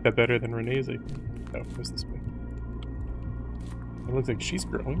 I like that better than Rene's, I think. Oh, where's this way? It looks like she's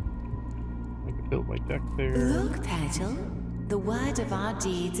growing. I can build my deck there. Look, Petal. The word of our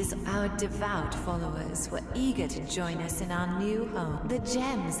deeds is our devout followers were eager to join us in our new home. The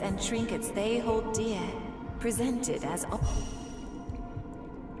gems and trinkets they hold dear, presented as...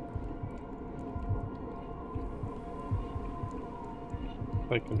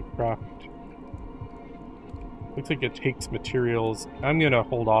 I can craft. Looks like it takes materials. I'm gonna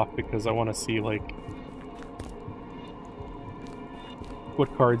hold off because I want to see like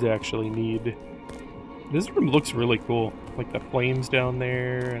what cards I actually need. This room looks really cool. Like the flames down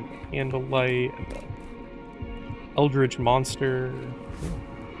there, and the candlelight, and the eldritch monster.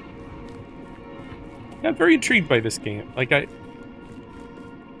 Yeah, I'm very intrigued by this game. Like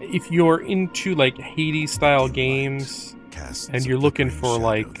if you're into like Hades style games, and you're looking for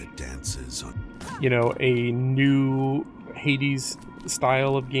like, you know, a new Hades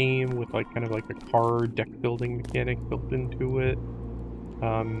style of game with like kind of like a card deck building mechanic built into it.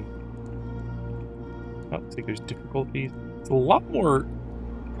 Looks like there's difficulties. It's a lot more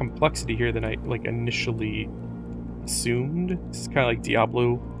complexity here than I like initially assumed. This is kind of like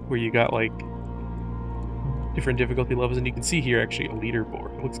Diablo, where you got like different difficulty levels, and you can see here actually a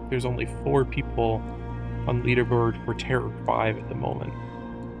leaderboard. It looks like there's only 4 people on leaderboard for Terror 5 at the moment,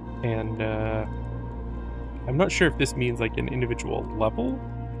 and I'm not sure if this means like an individual level,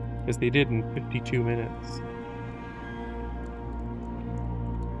 because they did in 52 minutes.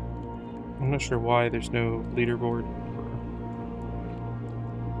 I'm not sure why there's no leaderboard.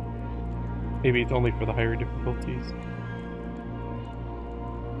 Maybe it's only for the higher difficulties.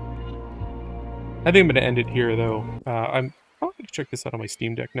 I think I'm going to end it here, though. I'm probably going to check this out on my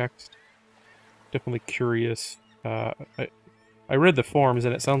Steam Deck next. Definitely curious. I read the forums,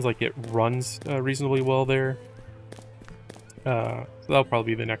 and it sounds like it runs reasonably well there. So that'll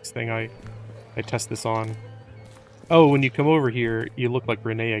probably be the next thing I test this on. Oh, when you come over here, you look like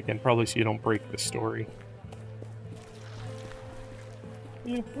Rene again, probably so you don't break the story.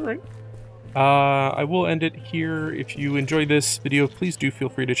 Yeah, alright. I will end it here. If you enjoyed this video, please do feel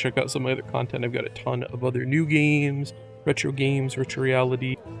free to check out some of my other content. I've got a ton of other new games, retro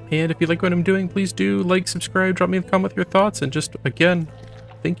reality. And if you like what I'm doing, please do like, subscribe, drop me a comment with your thoughts, and just, again,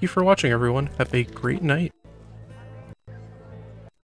 thank you for watching, everyone. Have a great night.